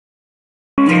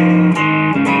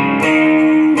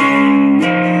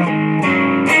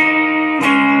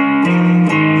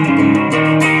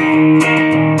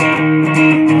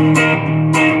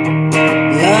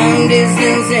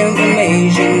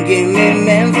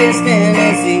Memphis,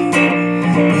 Tennessee.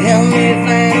 Help me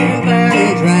find a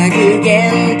partner, try to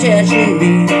get in touch with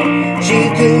me. She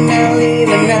could not leave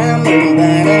a number,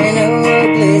 but I know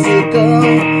a place to call.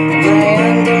 My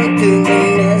uncle took the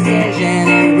message and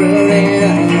I wrote it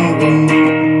on the wall.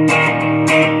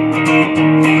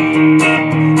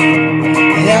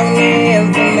 Help me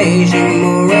information,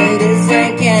 more on this I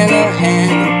cannot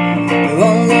have.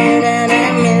 Only that I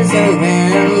miss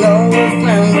around, no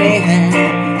found we had.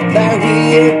 But we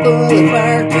pull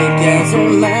apart because her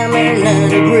mama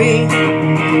not agree.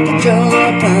 Show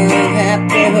up on a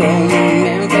happy home in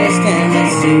Memphis,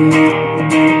 Tennessee.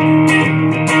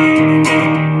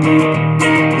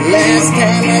 Last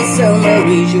time I saw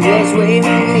Marie, she was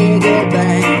waving me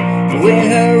goodbye. With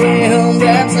her way home,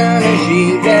 drops on a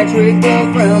sheet that trickled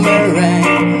from her eye.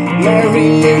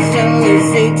 Marie is only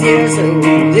 6 years old.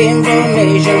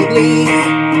 Information, please.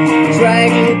 Try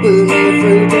to put me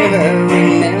through to her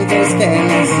in Memphis,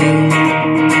 Tennessee.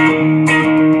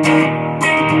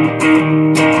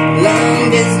 Long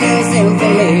distance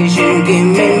information, give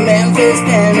me Memphis,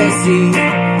 Tennessee.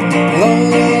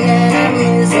 Only that I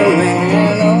miss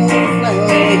around, only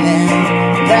finally had.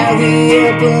 But we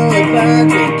pull apart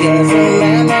because her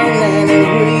mama not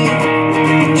agree.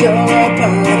 Show up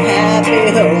on a happy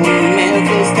home in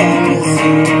Memphis,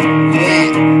 Tennessee.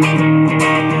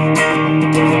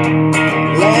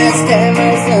 Last time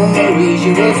I saw Marie,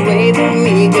 she was waving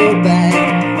me goodbye.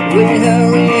 With her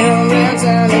home wraps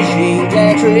on a sheet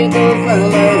that trickled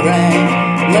from her right.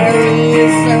 Marie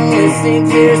is only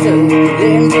 6 years old.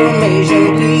 Information,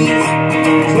 please.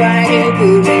 Try to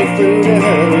put me through to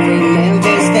her.